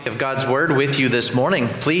Of God's Word with you this morning,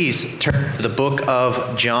 please turn to the book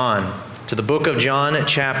of John. To the book of John,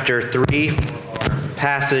 chapter 3, for our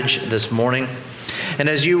passage this morning. And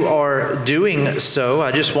as you are doing so,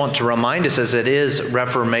 I just want to remind us, as it is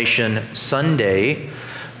Reformation Sunday,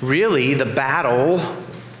 really the battle,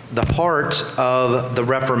 the heart of the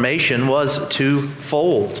Reformation was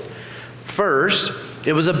twofold. First,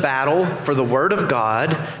 it was a battle for the Word of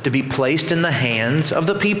God to be placed in the hands of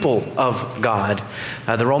the people of God.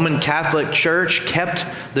 The Roman Catholic Church kept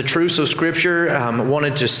the truths of Scripture,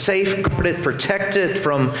 wanted to safeguard it, protect it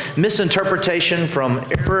from misinterpretation, from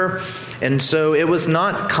error. And so it was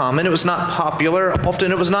not common, it was not popular,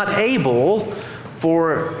 often it was not able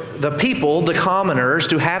for the people, the commoners,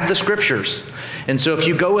 to have the Scriptures. And so if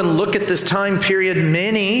you go and look at this time period,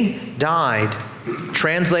 many died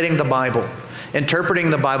translating the Bible, interpreting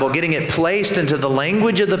the Bible, getting it placed into the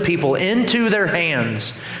language of the people, into their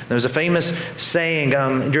hands. There's a famous saying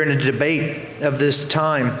during the debate of this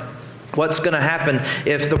time, what's going to happen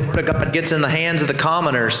if the Word of God gets in the hands of the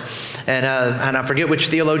commoners? And I forget which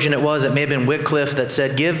theologian it was. It may have been Wycliffe that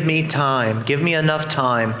said, give me time, give me enough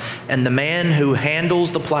time, and the man who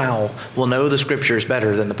handles the plow will know the Scriptures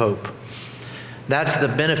better than the Pope. That's the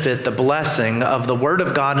benefit, the blessing of the Word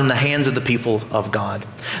of God in the hands of the people of God.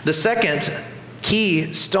 The second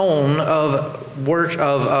keystone of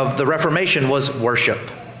the Reformation was worship.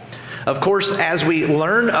 Of course, as we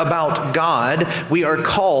learn about God, we are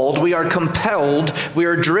called, we are compelled, we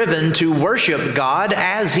are driven to worship God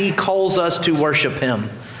as He calls us to worship Him.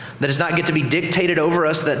 That does not get to be dictated over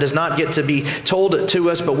us, that does not get to be told to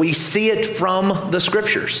us, but we see it from the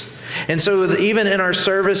Scriptures. And so even in our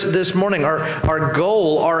service this morning, our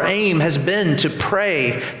goal, our aim has been to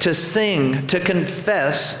pray, to sing, to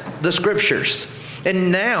confess the Scriptures.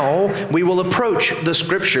 And now we will approach the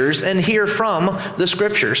Scriptures and hear from the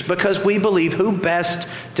Scriptures, because we believe who best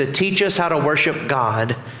to teach us how to worship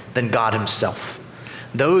God than God Himself.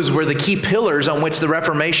 Those were the key pillars on which the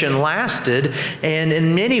Reformation lasted, and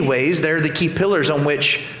in many ways they're the key pillars on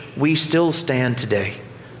which we still stand today.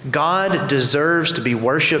 God deserves to be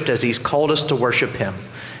worshiped as He's called us to worship Him.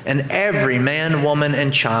 And every man, woman,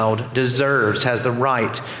 and child has the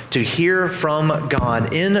right to hear from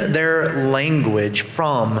God in their language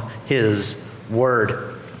from His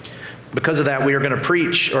Word. Because of that, we are going to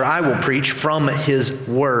preach, or I will preach from His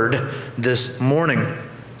Word this morning.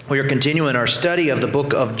 We are continuing our study of the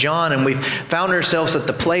book of John, and we've found ourselves at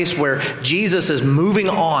the place where Jesus is moving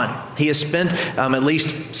on. He has spent, at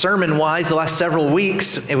least sermon-wise, the last several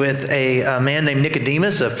weeks with a man named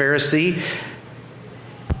Nicodemus, a Pharisee.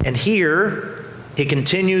 And here, He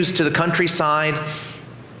continues to the countryside,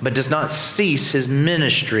 but does not cease His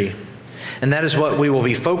ministry. And that is what we will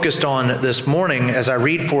be focused on this morning as I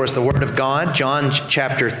read for us the Word of God, John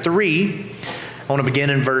chapter 3. I want to begin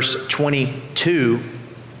in verse 22.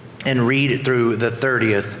 And read through the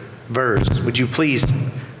 30th verse. Would you please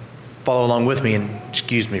follow along with me and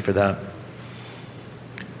excuse me for that?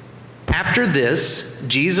 After this,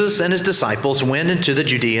 Jesus and His disciples went into the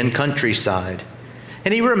Judean countryside,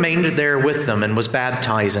 and He remained there with them and was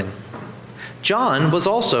baptizing. John was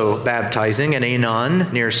also baptizing in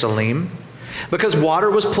Aenon near Salim, because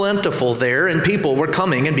water was plentiful there and people were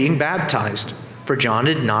coming and being baptized, for John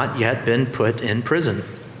had not yet been put in prison.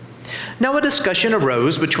 Now a discussion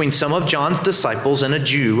arose between some of John's disciples and a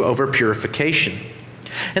Jew over purification.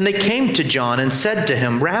 And they came to John and said to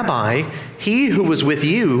him, Rabbi, he who was with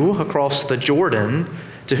you across the Jordan,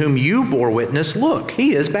 to whom you bore witness, look,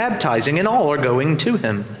 he is baptizing, and all are going to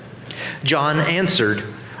him. John answered,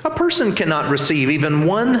 A person cannot receive even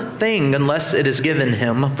one thing unless it is given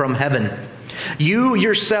him from heaven. You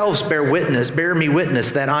yourselves bear me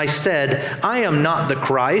witness that I said, I am not the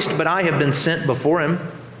Christ, but I have been sent before him.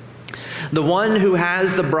 The one who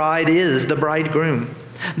has the bride is the bridegroom.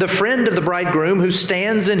 The friend of the bridegroom who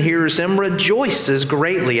stands and hears him rejoices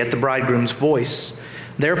greatly at the bridegroom's voice.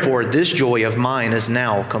 Therefore, this joy of mine is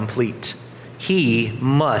now complete. He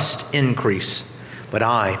must increase, but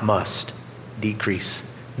I must decrease.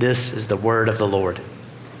 This is the word of the Lord.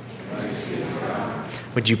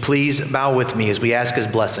 Would you please bow with me as we ask His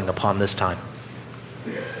blessing upon this time?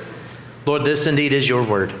 Lord, this indeed is your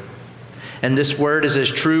word. And this word is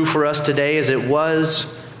as true for us today as it was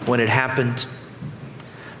when it happened.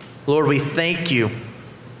 Lord, we thank you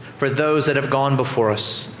for those that have gone before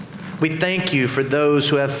us. We thank you for those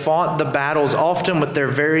who have fought the battles, often with their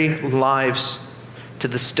very lives, to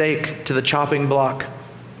the stake, to the chopping block,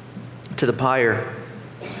 to the pyre,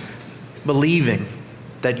 believing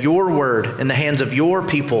that your word in the hands of your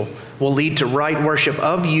people will lead to right worship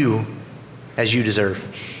of you as you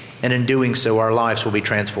deserve. And in doing so, our lives will be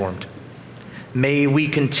transformed. May we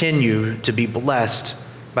continue to be blessed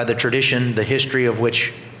by the tradition, the history of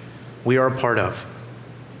which we are a part of.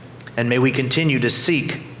 And may we continue to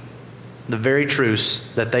seek the very truths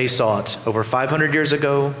that they sought over 500 years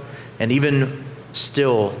ago and even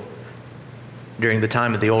still during the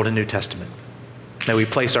time of the Old and New Testament. May we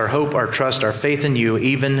place our hope, our trust, our faith in you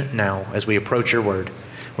even now as we approach your word.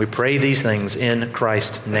 We pray these things in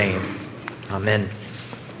Christ's name. Amen.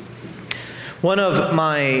 One of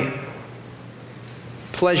my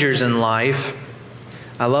pleasures in life,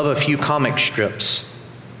 I love a few comic strips.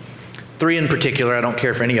 3 in particular, I don't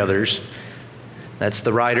care for any others. That's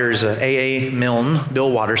the writers A.A. Milne,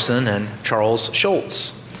 Bill Watterson, and Charles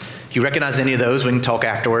Schulz. If you recognize any of those, we can talk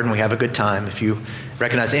afterward and we have a good time. If you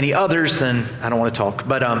recognize any others, then I don't want to talk.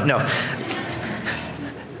 But no.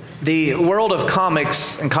 The world of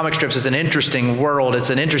comics and comic strips is an interesting world.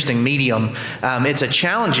 It's an interesting medium. It's a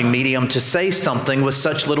challenging medium to say something with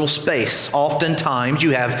such little space. Oftentimes,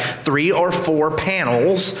 you have 3 or 4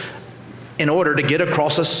 panels in order to get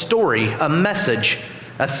across a story, a message,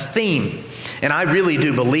 a theme. And I really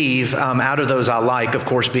do believe, out of those I like, of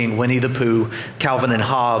course, being Winnie the Pooh, Calvin and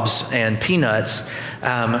Hobbes, and Peanuts,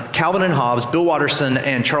 Calvin and Hobbes, Bill Watterson,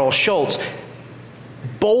 and Charles Schulz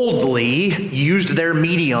boldly used their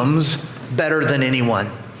mediums better than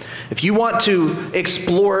anyone. If you want to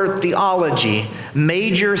explore theology,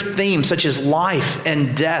 major themes such as life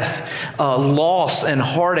and death, loss and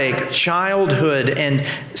heartache, childhood, and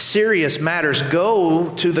serious matters,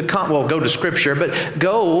 go to Scripture, but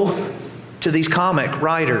go to these comic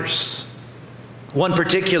writers. One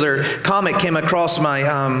particular comic came across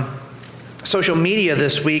my social media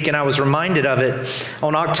this week, and I was reminded of it.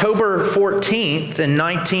 On October 14th in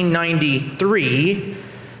 1993,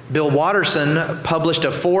 Bill Watterson published a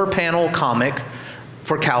 4-panel comic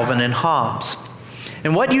for Calvin and Hobbes.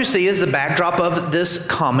 And what you see is the backdrop of this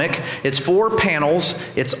comic. It's 4 panels.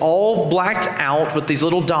 It's all blacked out with these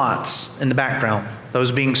little dots in the background,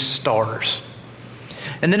 those being stars.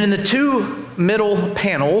 And then in the 2 middle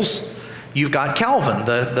panels, you've got Calvin,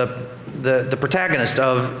 the protagonist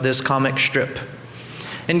of this comic strip.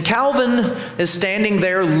 And Calvin is standing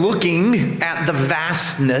there looking at the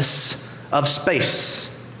vastness of space.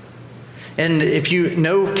 And if you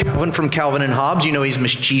know Calvin from Calvin and Hobbes, you know he's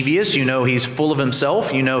mischievous, you know he's full of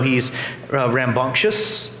himself, you know he's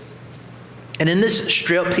rambunctious. And in this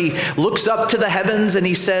strip, he looks up to the heavens and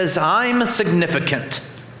he says, "I'm significant."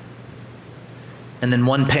 And then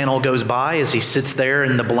one panel goes by as he sits there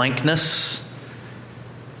in the blankness.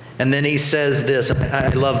 And then he says this, I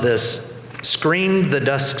love this, screamed the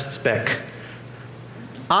dust speck.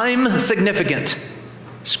 "I'm significant,"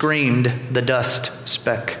 screamed the dust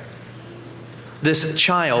speck. This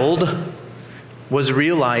child was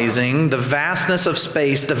realizing the vastness of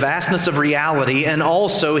space, the vastness of reality, and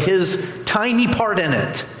also his tiny part in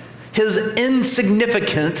it. His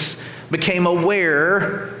insignificance became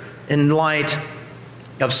aware in light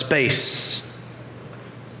of space.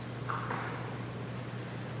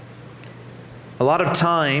 A lot of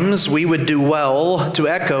times we would do well to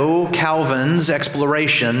echo Calvin's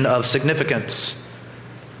exploration of significance.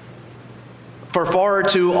 For far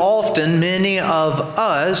too often, many of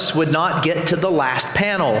us would not get to the last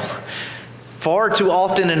panel. Far too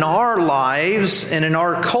often in our lives and in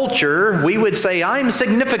our culture, we would say, "I'm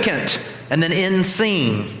significant," and then end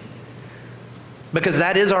scene. Because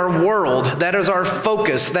that is our world, that is our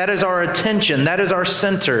focus, that is our attention, that is our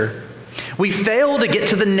center. We fail to get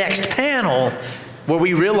to the next panel where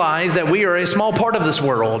we realize that we are a small part of this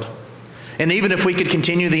world. And even if we could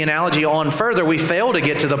continue the analogy on further, we fail to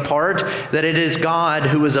get to the part that it is God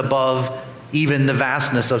who is above even the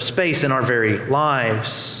vastness of space in our very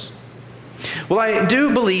lives. Well, I do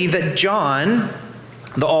believe that John,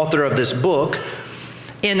 the author of this book,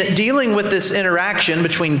 in dealing with this interaction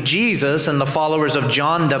between Jesus and the followers of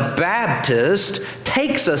John the Baptist,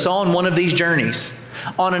 takes us on one of these journeys,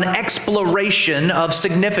 on an exploration of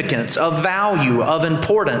significance, of value, of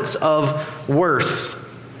importance, of worth.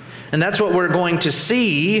 And that's what we're going to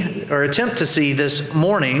see, or attempt to see this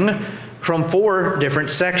morning, from 4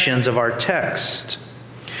 different sections of our text.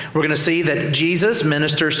 We're going to see that Jesus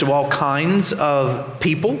ministers to all kinds of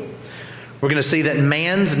people. We're going to see that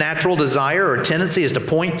man's natural desire or tendency is to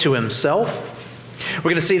point to himself.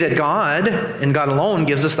 We're going to see that God, and God alone,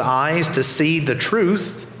 gives us the eyes to see the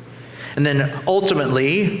truth. And then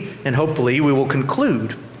ultimately, and hopefully, we will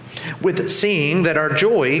conclude with seeing that our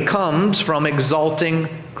joy comes from exalting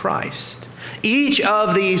Christ. Each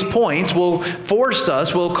of these points will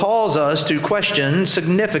cause us to question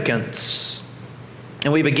significance.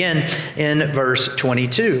 And we begin in verse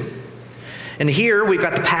 22. And here we've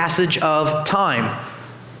got the passage of time.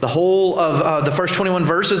 The whole of the first 21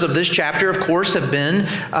 verses of this chapter, of course, have been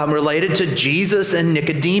related to Jesus and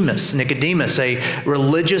Nicodemus. Nicodemus, a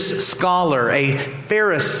religious scholar, a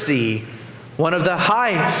Pharisee, one of the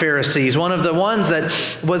high Pharisees, one of the ones that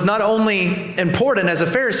was not only important as a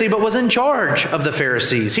Pharisee, but was in charge of the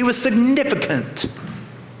Pharisees. He was significant.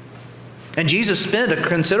 And Jesus spent a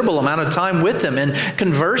considerable amount of time with him and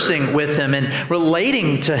conversing with him and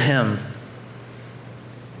relating to him.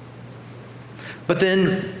 But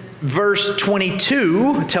then verse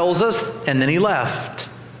 22 tells us, and then he left.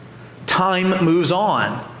 Time moves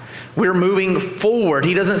on. We're moving forward.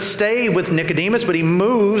 He doesn't stay with Nicodemus, but he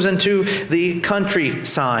moves into the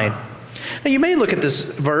countryside. Now you may look at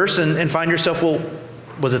this verse and find yourself, well,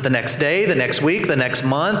 was it the next day, the next week, the next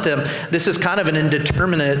month? This is kind of an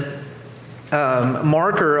indeterminate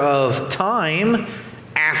marker of time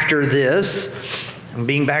after this.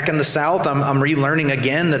 Being back in the South, I'm relearning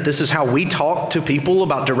again that this is how we talk to people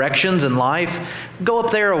about directions in life. Go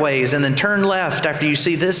up there a ways and then turn left after you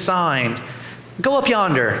see this sign. Go up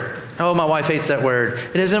yonder. Oh, my wife hates that word.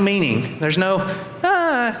 It has no meaning. There's no,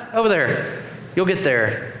 over there. You'll get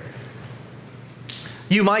there.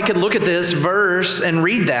 You could look at this verse and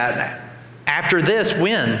read that. After this,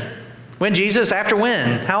 when? When, Jesus? After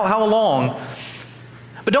when? How long?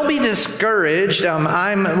 But don't be discouraged.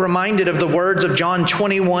 I'm reminded of the words of John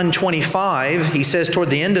 21:25. He says toward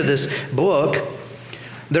the end of this book,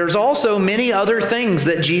 there's also many other things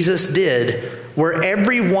that Jesus did. Were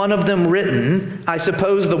every one of them written, I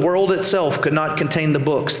suppose the world itself could not contain the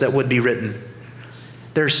books that would be written.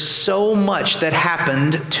 There's so much that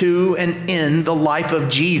happened to and in the life of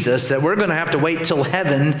Jesus that we're going to have to wait till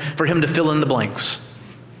heaven for him to fill in the blanks.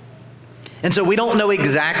 And so we don't know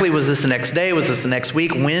exactly, was this the next day? Was this the next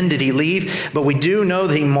week? When did he leave? But we do know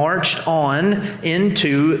that he marched on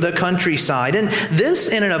into the countryside. And this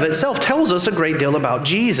in and of itself tells us a great deal about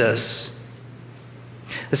Jesus.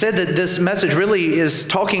 I said that this message really is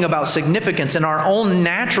talking about significance and our own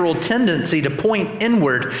natural tendency to point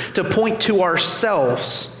inward, to point to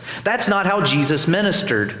ourselves. That's not how Jesus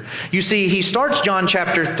ministered. You see, he starts John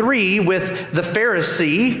chapter 3 with the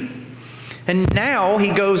Pharisee, and now he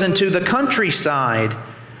goes into the countryside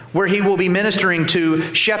where he will be ministering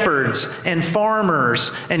to shepherds and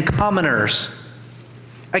farmers and commoners.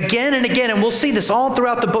 Again and again, and we'll see this all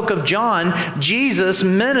throughout the book of John, Jesus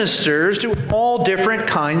ministers to all different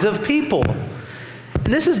kinds of people. And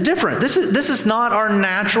this is different. This is not our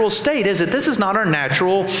natural state, is it? This is not our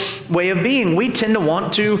natural way of being. We tend to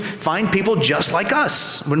want to find people just like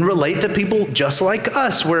us, and relate to people just like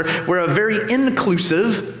us. We're a very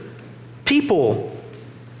inclusive people.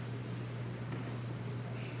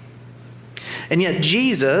 And yet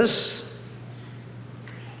Jesus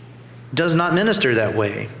does not minister that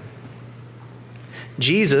way.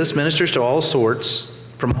 Jesus ministers to all sorts,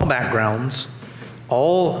 from all backgrounds,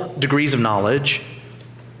 all degrees of knowledge,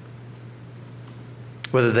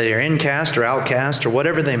 whether they are incast or outcast or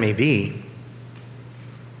whatever they may be.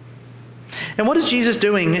 And what is Jesus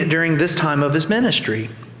doing during this time of his ministry?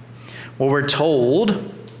 Well, we're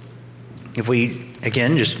told, if we,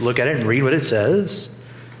 again, just look at it and read what it says.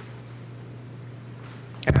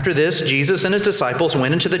 After this, Jesus and his disciples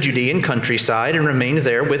went into the Judean countryside and remained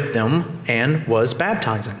there with them and was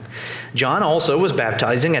baptizing. John also was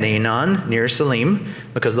baptizing at Aenon near Salim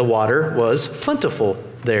because the water was plentiful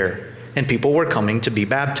there and people were coming to be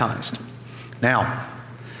baptized. Now,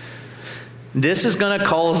 this is going to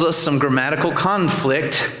cause us some grammatical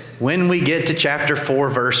conflict when we get to chapter 4,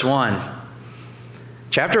 verse 1.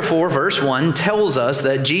 Chapter 4, verse 1 tells us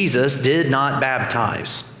that Jesus did not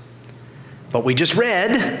baptize. But we just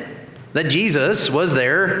read that Jesus was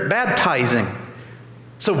there baptizing.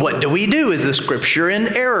 So what do we do? Is the scripture in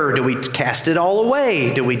error? Do we cast it all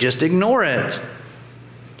away? Do we just ignore it?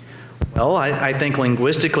 Well, I think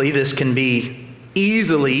linguistically this can be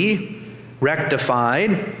easily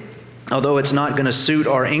rectified, although it's not going to suit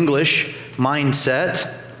our English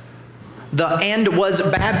mindset. The "and was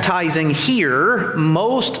baptizing" here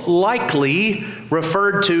most likely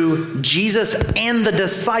referred to Jesus and the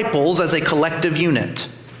disciples as a collective unit.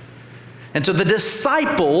 And so the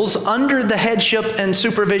disciples, under the headship and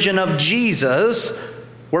supervision of Jesus,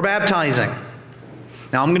 were baptizing.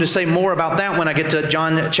 Now I'm going to say more about that when I get to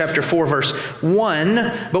John chapter 4, verse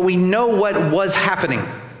 1, but we know what was happening.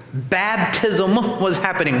 Baptism was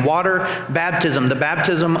happening. Water baptism, the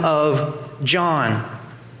baptism of John.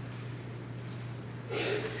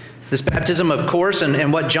 This baptism, of course,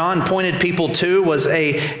 and what John pointed people to was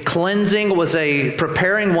a cleansing, was a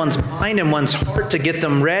preparing one's mind and one's heart to get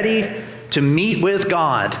them ready to meet with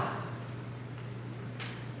God.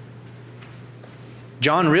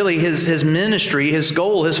 John really, his ministry, his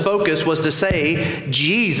goal, his focus was to say,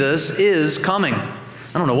 Jesus is coming.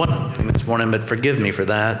 I don't know what I'm doing this morning, but forgive me for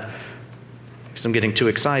that, because I'm getting too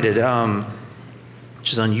excited,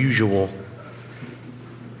 which is unusual.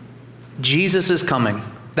 Jesus is coming.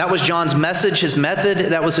 That was John's message, his method,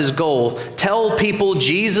 that was his goal. Tell people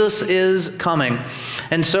Jesus is coming.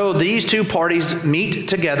 And so these two parties meet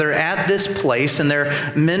together at this place, and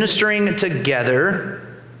they're ministering together.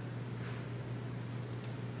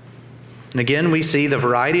 And again, we see the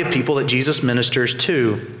variety of people that Jesus ministers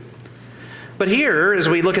to. But here, as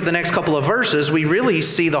we look at the next couple of verses, we really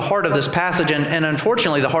see the heart of this passage, and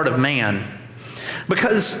unfortunately the heart of man.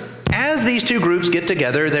 Because as these two groups get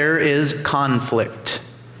together, there is conflict.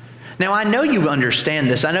 Now, I know you understand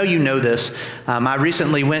this. I know you know this. I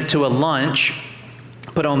recently went to a lunch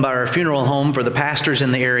put on by our funeral home for the pastors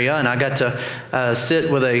in the area, and I got to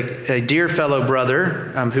sit with a dear fellow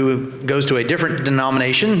brother who goes to a different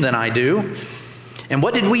denomination than I do. And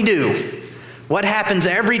what did we do? What happens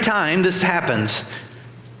every time this happens?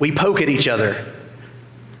 We poke at each other.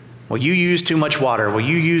 Well, you use too much water. Well,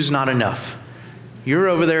 you use not enough. You're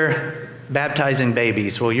over there baptizing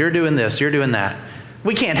babies. Well, you're doing this, you're doing that.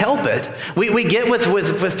 We can't help it. We get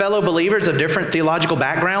with fellow believers of different theological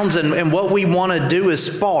backgrounds, and what we want to do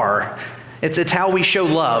is spar. It's how we show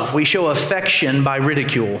love. We show affection by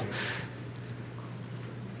ridicule.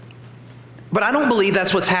 But I don't believe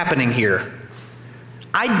that's what's happening here.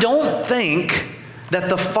 I don't think that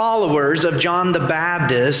the followers of John the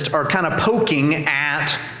Baptist are kind of poking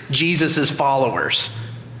at Jesus' followers.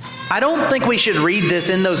 I don't think we should read this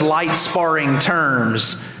in those light sparring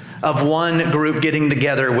terms of one group getting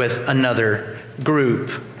together with another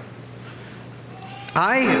group.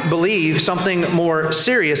 I believe something more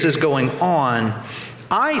serious is going on.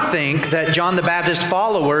 I think that John the Baptist's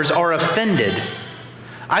followers are offended.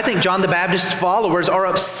 I think John the Baptist's followers are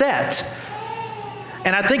upset.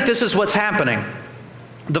 And I think this is what's happening.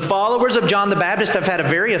 The followers of John the Baptist have had a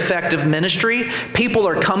very effective ministry. People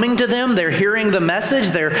are coming to them. They're hearing the message.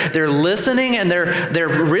 They're listening, and they're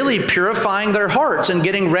really purifying their hearts and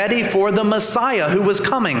getting ready for the Messiah who was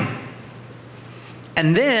coming.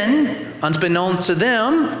 And then, unbeknownst to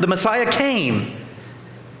them, the Messiah came.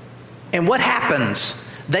 And what happens?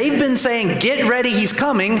 They've been saying, "Get ready, he's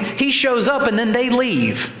coming." He shows up, and then they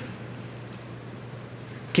leave.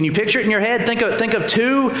 Can you picture it in your head? Think of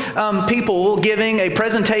two people giving a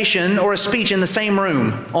presentation or a speech in the same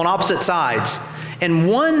room on opposite sides. And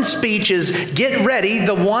one speech is, "Get ready,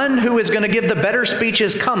 the one who is going to give the better speech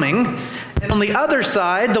is coming." And on the other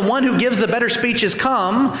side, the one who gives the better speech is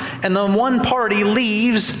come, and the one party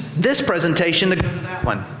leaves this presentation to go to that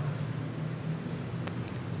one.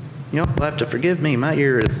 You'll have to forgive me. My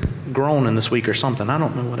ear is groaning this week or something. I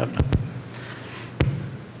don't know what I've done.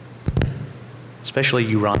 Especially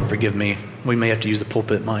you, Ron, forgive me. We may have to use the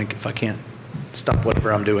pulpit mic if I can't stop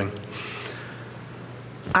whatever I'm doing.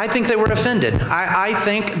 I think they were offended. I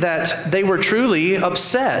think that they were truly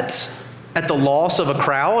upset at the loss of a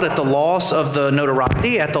crowd, at the loss of the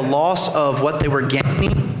notoriety, at the loss of what they were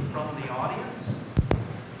gaining from the audience.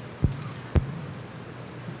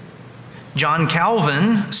 John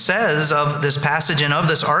Calvin says of this passage and of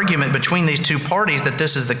this argument between these two parties that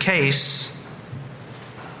this is the case.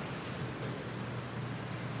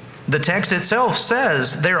 The text itself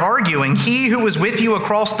says, they're arguing, "He who was with you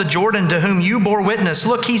across the Jordan, to whom you bore witness,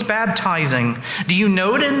 look, he's baptizing." Do you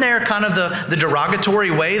note in there kind of the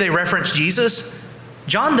derogatory way they reference Jesus?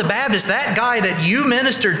 John the Baptist, that guy that you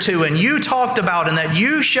ministered to and you talked about and that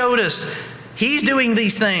you showed us, he's doing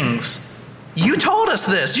these things. You told us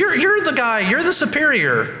this. You're the guy. You're the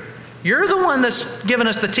superior. You're the one that's given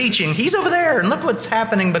us the teaching. He's over there, and look what's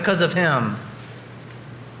happening because of him.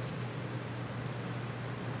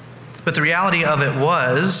 But the reality of it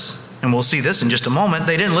was, and we'll see this in just a moment,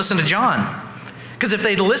 they didn't listen to John. Because if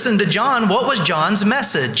they'd listened to John, what was John's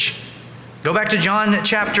message? Go back to John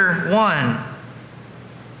chapter 1.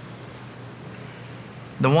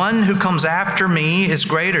 "The one who comes after me is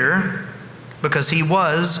greater, because he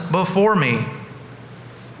was before me."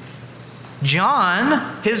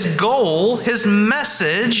 John, his goal, his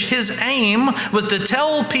message, his aim was to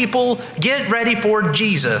tell people, get ready for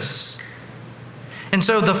Jesus. And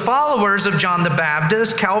so the followers of John the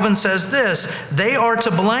Baptist, Calvin says this, they are to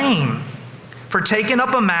blame for taking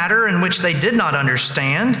up a matter in which they did not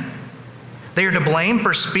understand. They are to blame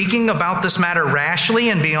for speaking about this matter rashly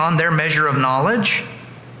and beyond their measure of knowledge.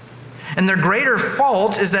 And their greater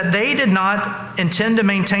fault is that they did not intend to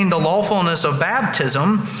maintain the lawfulness of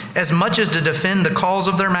baptism as much as to defend the cause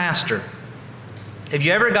of their master. Have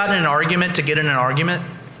you ever gotten in an argument to get in an argument?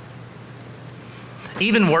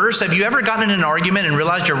 Even worse, have you ever gotten in an argument and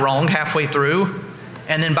realized you're wrong halfway through?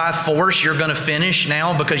 And then by force, you're going to finish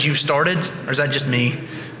now because you've started? Or is that just me?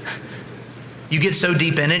 You get so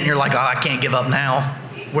deep in it and you're like, oh, I can't give up now.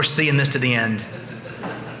 We're seeing this to the end.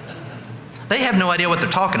 They have no idea what they're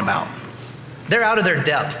talking about. They're out of their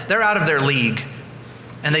depth. They're out of their league.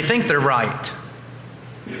 And they think they're right.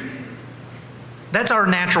 That's our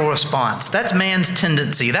natural response. That's man's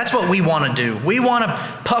tendency. That's what we want to do. We want to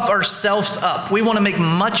puff ourselves up. We want to make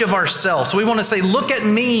much of ourselves. We want to say, look at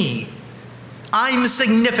me. I'm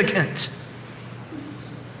significant.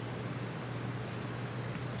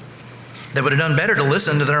 They would have done better to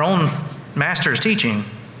listen to their own master's teaching.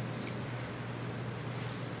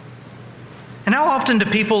 And how often do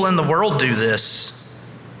people in the world do this?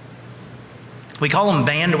 We call them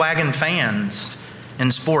bandwagon fans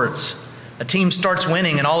in sports. A team starts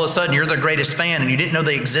winning and all of a sudden you're their greatest fan and you didn't know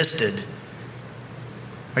they existed.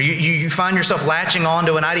 Or you find yourself latching on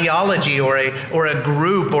to an ideology or a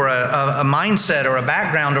group or a mindset or a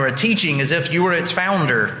background or a teaching as if you were its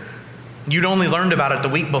founder. You'd only learned about it the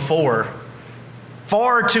week before.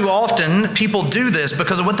 Far too often people do this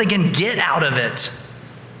because of what they can get out of it.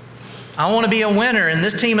 I want to be a winner and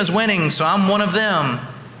this team is winning, so I'm one of them.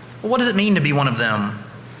 Well, what does it mean to be one of them?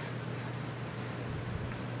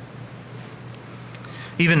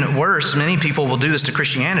 Even worse, many people will do this to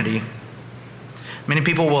Christianity. Many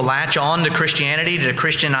people will latch on to Christianity, to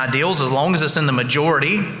Christian ideals, as long as it's in the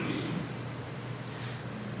majority.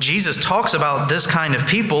 Jesus talks about this kind of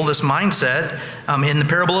people, this mindset, in the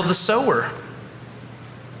parable of the sower.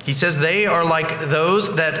 He says they are like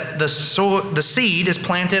those that the seed is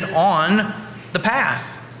planted on the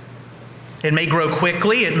path. It may grow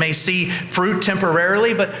quickly, it may see fruit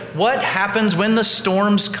temporarily, but what happens when the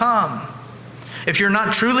storms come? If you're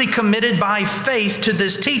not truly committed by faith to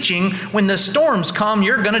this teaching, when the storms come,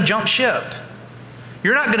 you're going to jump ship.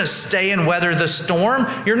 You're not going to stay and weather the storm.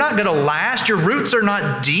 You're not going to last. Your roots are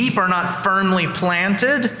not deep, are not firmly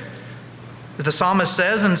planted. As the psalmist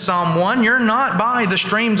says in Psalm 1, you're not by the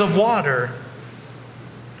streams of water.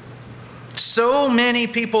 So many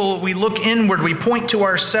people, we look inward, we point to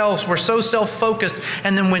ourselves, we're so self-focused,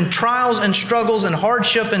 and then when trials and struggles and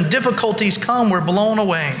hardship and difficulties come, we're blown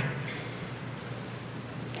away.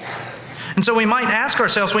 And so we must ask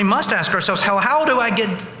ourselves, how do I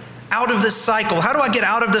get out of this cycle? How do I get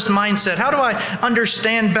out of this mindset? How do I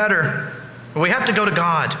understand better? Well, we have to go to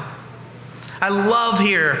God. I love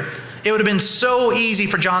here, it would have been so easy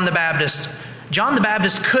for John the Baptist. John the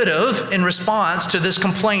Baptist could have, in response to this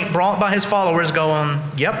complaint brought by his followers, going,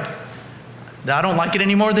 yep, I don't like it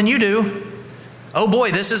any more than you do. Oh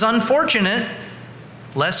boy, this is unfortunate.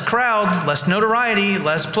 Less crowd, less notoriety,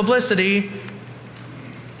 less publicity.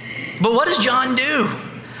 But what does John do?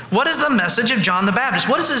 What is the message of John the Baptist?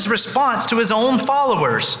 What is his response to his own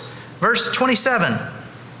followers? Verse 27.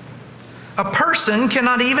 A person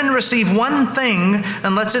cannot even receive one thing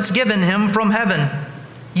unless it's given him from heaven.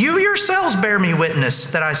 You yourselves bear me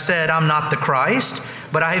witness that I said I'm not the Christ,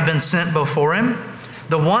 but I have been sent before him.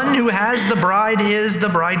 The one who has the bride is the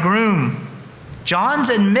bridegroom. John's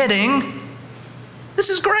admitting, this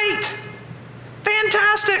is great.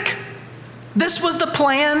 Fantastic. This was the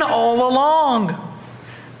plan all along.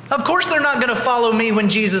 Of course they're not going to follow me when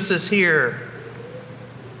Jesus is here.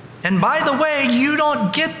 And by the way, you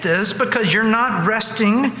don't get this because you're not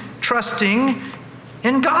resting, trusting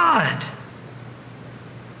in God.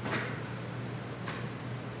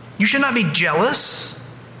 You should not be jealous.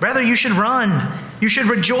 Rather, you should run. You should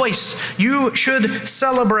rejoice. You should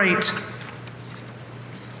celebrate.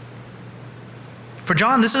 For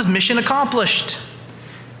John, this is mission accomplished.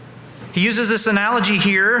 He uses this analogy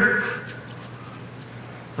here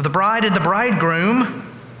of the bride and the bridegroom.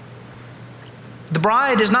 The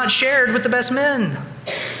bride is not shared with the best men.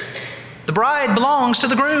 The bride belongs to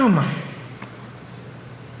the groom.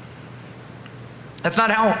 That's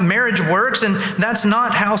not how marriage works, and that's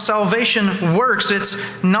not how salvation works.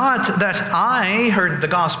 It's not that I heard the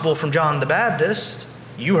gospel from John the Baptist.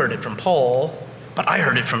 You heard it from Paul, but I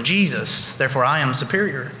heard it from Jesus. Therefore, I am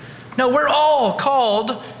superior. No, we're all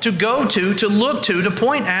called to go to look to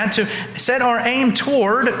point at, to set our aim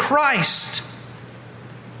toward Christ.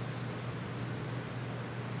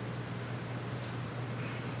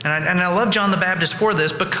 And I love John the Baptist for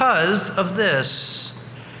this because of this.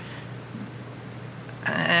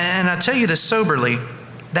 And I tell you this soberly,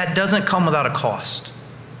 that doesn't come without a cost.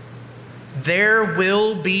 There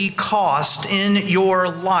will be cost in your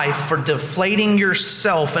life for deflating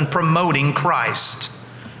yourself and promoting Christ.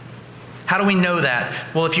 How do we know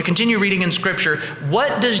that? Well, if you continue reading in Scripture,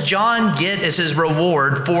 what does John get as his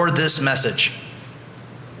reward for this message?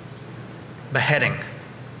 Beheading.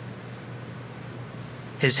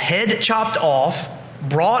 his head chopped off,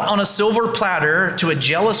 brought on a silver platter to a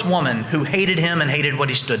jealous woman who hated him and hated what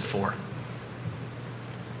he stood for.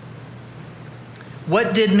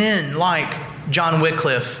 What did men like John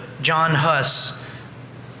Wycliffe, John Huss,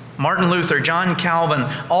 Martin Luther, John Calvin,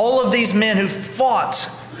 all of these men who fought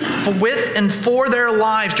with and for their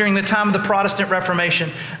lives during the time of the Protestant Reformation?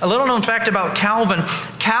 A little known fact about Calvin.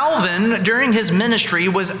 Calvin, during his ministry,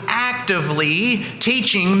 was actively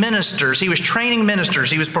teaching ministers. He was training ministers.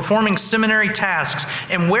 He was performing seminary tasks.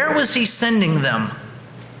 And where was he sending them?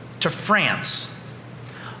 To France.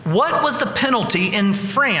 What was the penalty in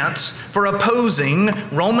France for opposing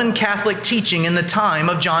Roman Catholic teaching in the time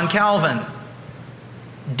of John Calvin?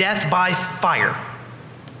 Death by fire.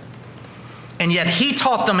 And yet he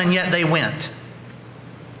taught them, and yet they went.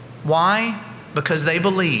 Why? Because they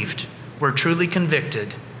believed, were truly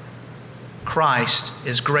convicted, Christ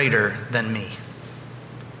is greater than me.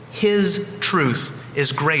 His truth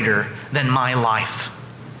is greater than my life.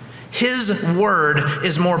 His word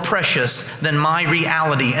is more precious than my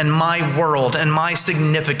reality and my world and my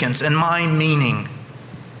significance and my meaning.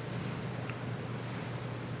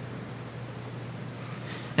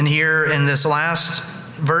 And here in this last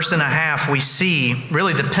verse and a half, we see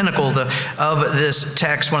really the pinnacle of this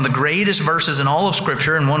text, one of the greatest verses in all of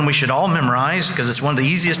Scripture, and one we should all memorize because it's one of the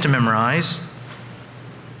easiest to memorize.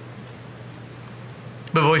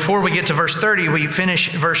 But before we get to verse 30, we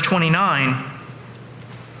finish verse 29.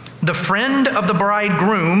 The friend of the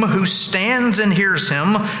bridegroom who stands and hears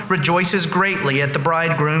him rejoices greatly at the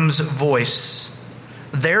bridegroom's voice.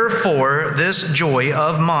 Therefore, this joy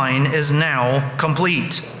of mine is now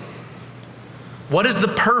complete. What is the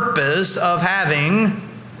purpose of having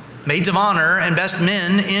maids of honor and best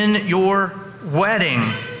men in your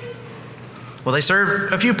wedding? Well, they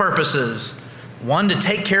serve a few purposes. One, to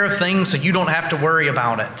take care of things so you don't have to worry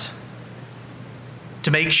about it.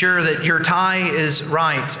 To make sure that your tie is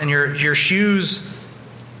right and your shoes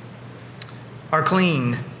are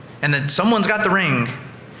clean and that someone's got the ring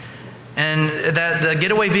and that the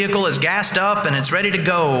getaway vehicle is gassed up and it's ready to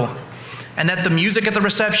go. And that the music at the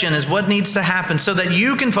reception is what needs to happen so that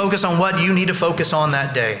you can focus on what you need to focus on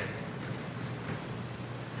that day.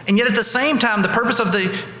 And yet at the same time, the purpose of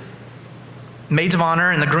the maids of honor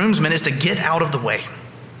and the groomsmen is to get out of the way.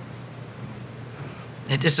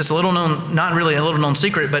 It's just a little known, not really a little known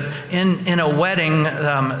secret, but in a wedding,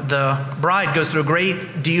 the bride goes through a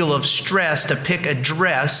great deal of stress to pick a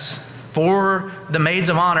dress for the maids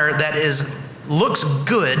of honor that looks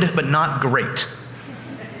good, but not great.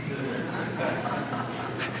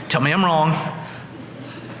 Tell me I'm wrong.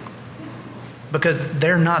 Because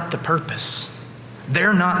they're not the purpose.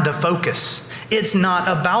 They're not the focus. It's not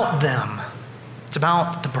about them. It's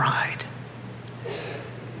about the bride.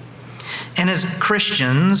 And as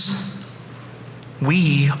Christians,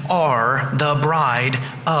 we are the bride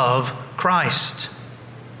of Christ.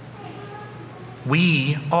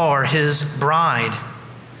 We are his bride.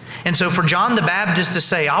 And so for John the Baptist to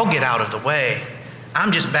say, I'll get out of the way.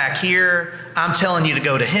 I'm just back here. I'm telling you to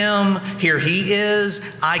go to him. Here he is.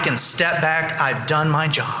 I can step back. I've done my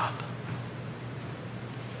job.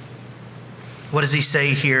 What does he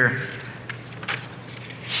say here?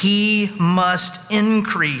 He must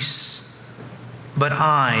increase, but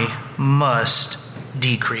I must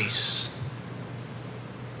decrease.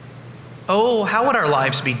 Oh, how would our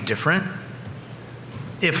lives be different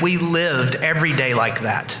if we lived every day like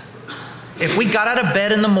that? If we got out of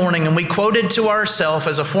bed in the morning and we quoted to ourselves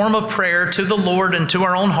as a form of prayer to the Lord and to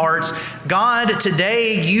our own hearts, God,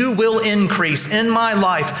 today you will increase in my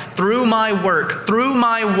life through my work, through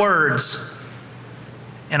my words,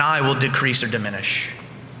 and I will decrease or diminish.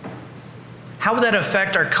 How would that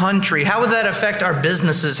affect our country? How would that affect our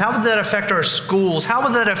businesses? How would that affect our schools? How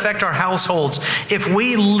would that affect our households if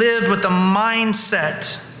we lived with the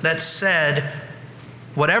mindset that said,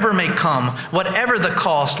 whatever may come, whatever the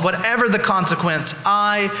cost, whatever the consequence,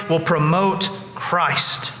 I will promote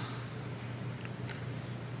Christ.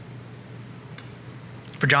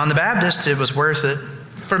 For John the Baptist, it was worth it.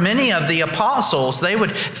 For many of the apostles, they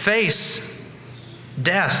would face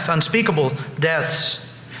death, unspeakable deaths.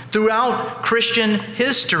 Throughout Christian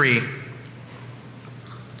history,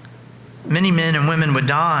 many men and women would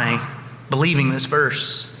die believing this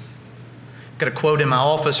verse. I've got a quote in my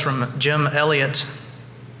office from Jim Elliot,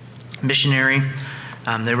 missionary.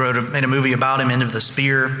 They made a movie about him, End of the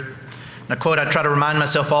Spear. And a quote I try to remind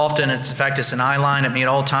myself often, in fact, it's an eye line at me at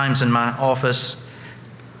all times in my office.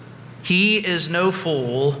 He is no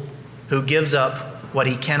fool who gives up what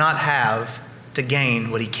he cannot have to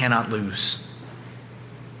gain what he cannot lose.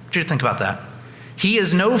 I want you to think about that. He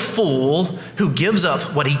is no fool who gives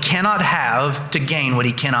up what he cannot have to gain what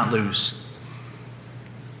he cannot lose.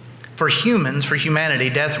 For humans, for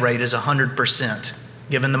humanity, death rate is 100%,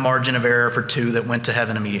 given the margin of error for 2 that went to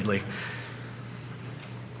heaven immediately.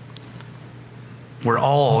 We're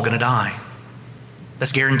all going to die.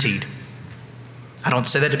 That's guaranteed. I don't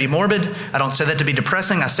say that to be morbid. I don't say that to be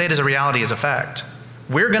depressing. I say it as a reality, as a fact.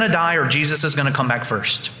 We're going to die, or Jesus is going to come back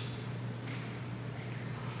first.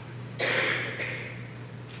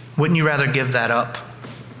 Wouldn't you rather give that up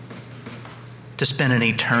to spend an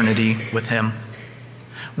eternity with him?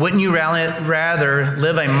 Wouldn't you rather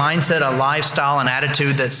live a mindset, a lifestyle, an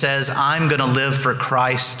attitude that says, I'm going to live for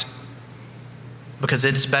Christ because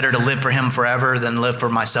it's better to live for him forever than live for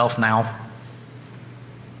myself now?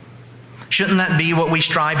 Shouldn't that be what we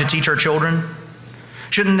strive to teach our children?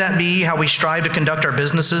 Shouldn't that be how we strive to conduct our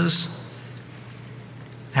businesses?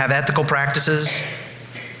 Have ethical practices?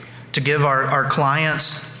 To give our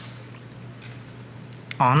clients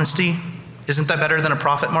honesty? Isn't that better than a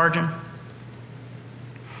profit margin?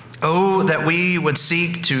 Oh, that we would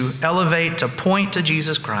seek to elevate, to point to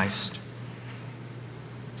Jesus Christ.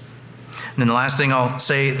 And then the last thing I'll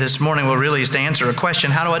say this morning is to answer a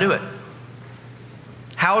question: how do I do it?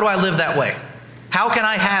 How do I live that way? How can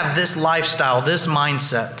I have this lifestyle, this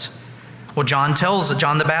mindset? Well, John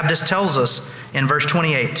the Baptist tells us in verse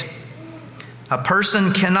 28, a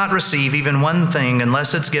person cannot receive even one thing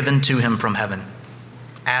unless it's given to him from heaven.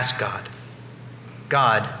 Ask God.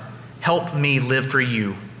 God, help me live for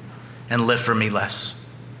you and live for me less.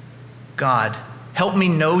 God, help me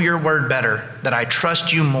know your word better, that I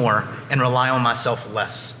trust you more and rely on myself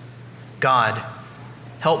less. God,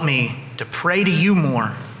 help me to pray to you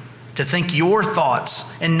more, to think your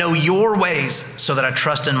thoughts and know your ways so that I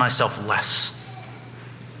trust in myself less.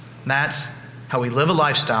 That's how we live a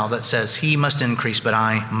lifestyle that says he must increase, but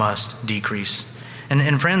I must decrease.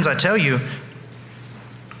 And friends, I tell you,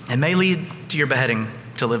 it may lead to your beheading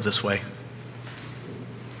to live this way.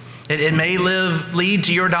 It may lead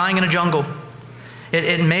to your dying in a jungle.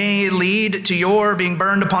 It may lead to your being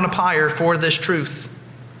burned upon a pyre for this truth.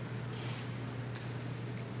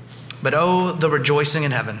 But oh, the rejoicing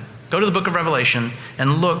in heaven. Go to the book of Revelation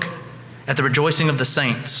and look at the rejoicing of the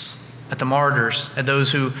saints, at the martyrs, at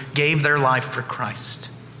those who gave their life for Christ.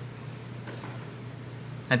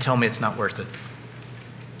 And tell me it's not worth it.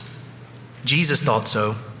 Jesus thought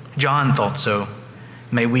so. John thought so.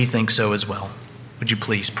 May we think so as well. Would you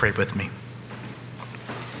please pray with me?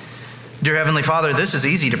 Dear Heavenly Father, this is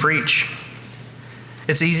easy to preach.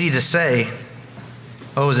 It's easy to say.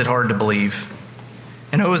 Oh, is it hard to believe?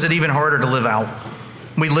 And oh, is it even harder to live out?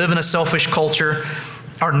 We live in a selfish culture.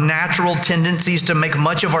 Our natural tendencies to make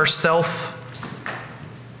much of ourself.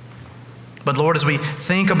 But Lord, as we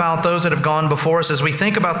think about those that have gone before us, as we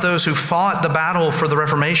think about those who fought the battle for the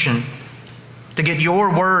Reformation, to get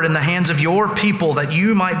your word in the hands of your people that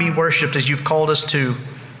you might be worshiped as you've called us to,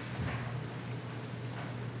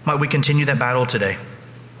 might we continue that battle today?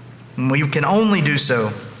 And we can only do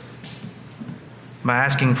so by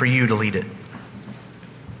asking for you to lead it,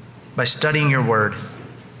 by studying your word,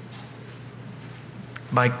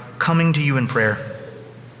 by coming to you in prayer,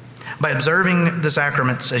 by observing the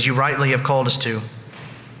sacraments as you rightly have called us to,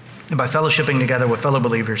 and by fellowshipping together with fellow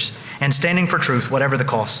believers and standing for truth, whatever the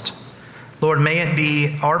cost. Lord, may it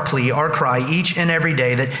be our plea, our cry each and every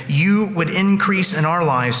day that you would increase in our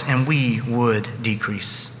lives and we would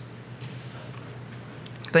decrease.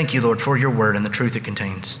 Thank you, Lord, for your word and the truth it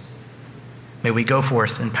contains. May we go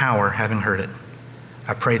forth in power, having heard it.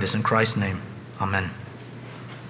 I pray this in Christ's name. Amen.